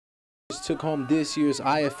Geckos took home this year's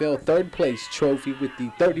IFL third place trophy with the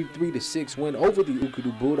 33-6 win over the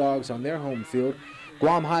Ukuru Bulldogs on their home field.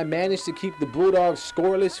 Guam High managed to keep the Bulldogs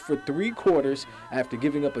scoreless for 3 quarters after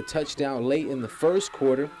giving up a touchdown late in the first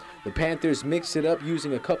quarter. The Panthers mixed it up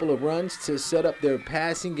using a couple of runs to set up their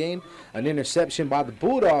passing game. An interception by the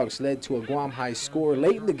Bulldogs led to a Guam High score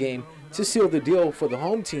late in the game to seal the deal for the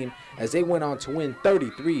home team as they went on to win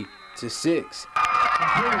 33-6.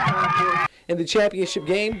 In the championship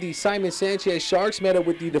game, the Simon Sanchez Sharks met up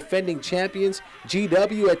with the defending champions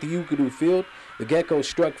GW at the Ukuru field. The Geckos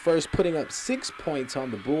struck first, putting up 6 points on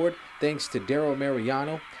the board thanks to Daryl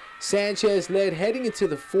Mariano. Sanchez led heading into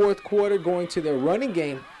the fourth quarter, going to their running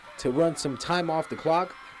game to run some time off the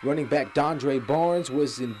clock. Running back Dondre Barnes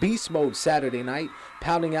was in beast mode Saturday night,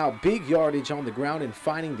 pounding out big yardage on the ground and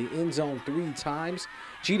finding the end zone 3 times.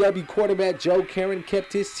 GW quarterback Joe Karen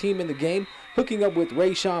kept his team in the game, hooking up with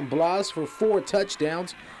Rayshawn Blas for 4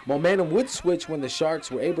 touchdowns. Momentum would switch when the Sharks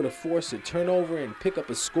were able to force a turnover and pick up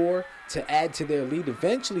a score to add to their lead,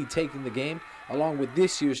 eventually taking the game along with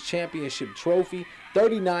this year's championship trophy,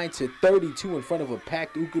 39-32 in front of a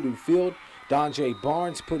packed Ukuru field. Dondre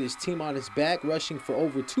Barnes put his team on his back, rushing for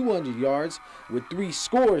over 200 yards with 3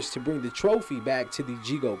 scores to bring the trophy back to the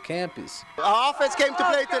GW campus. Our offense came to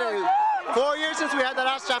play today. 4 years since we had the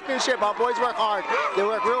last championship. Our boys work hard. They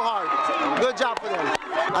work real hard. Good job for them.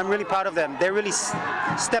 I'm really proud of them. They really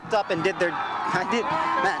stepped up and did their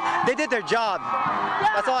they did their job.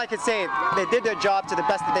 That's all I can say. They did their job to the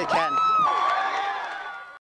best that they can.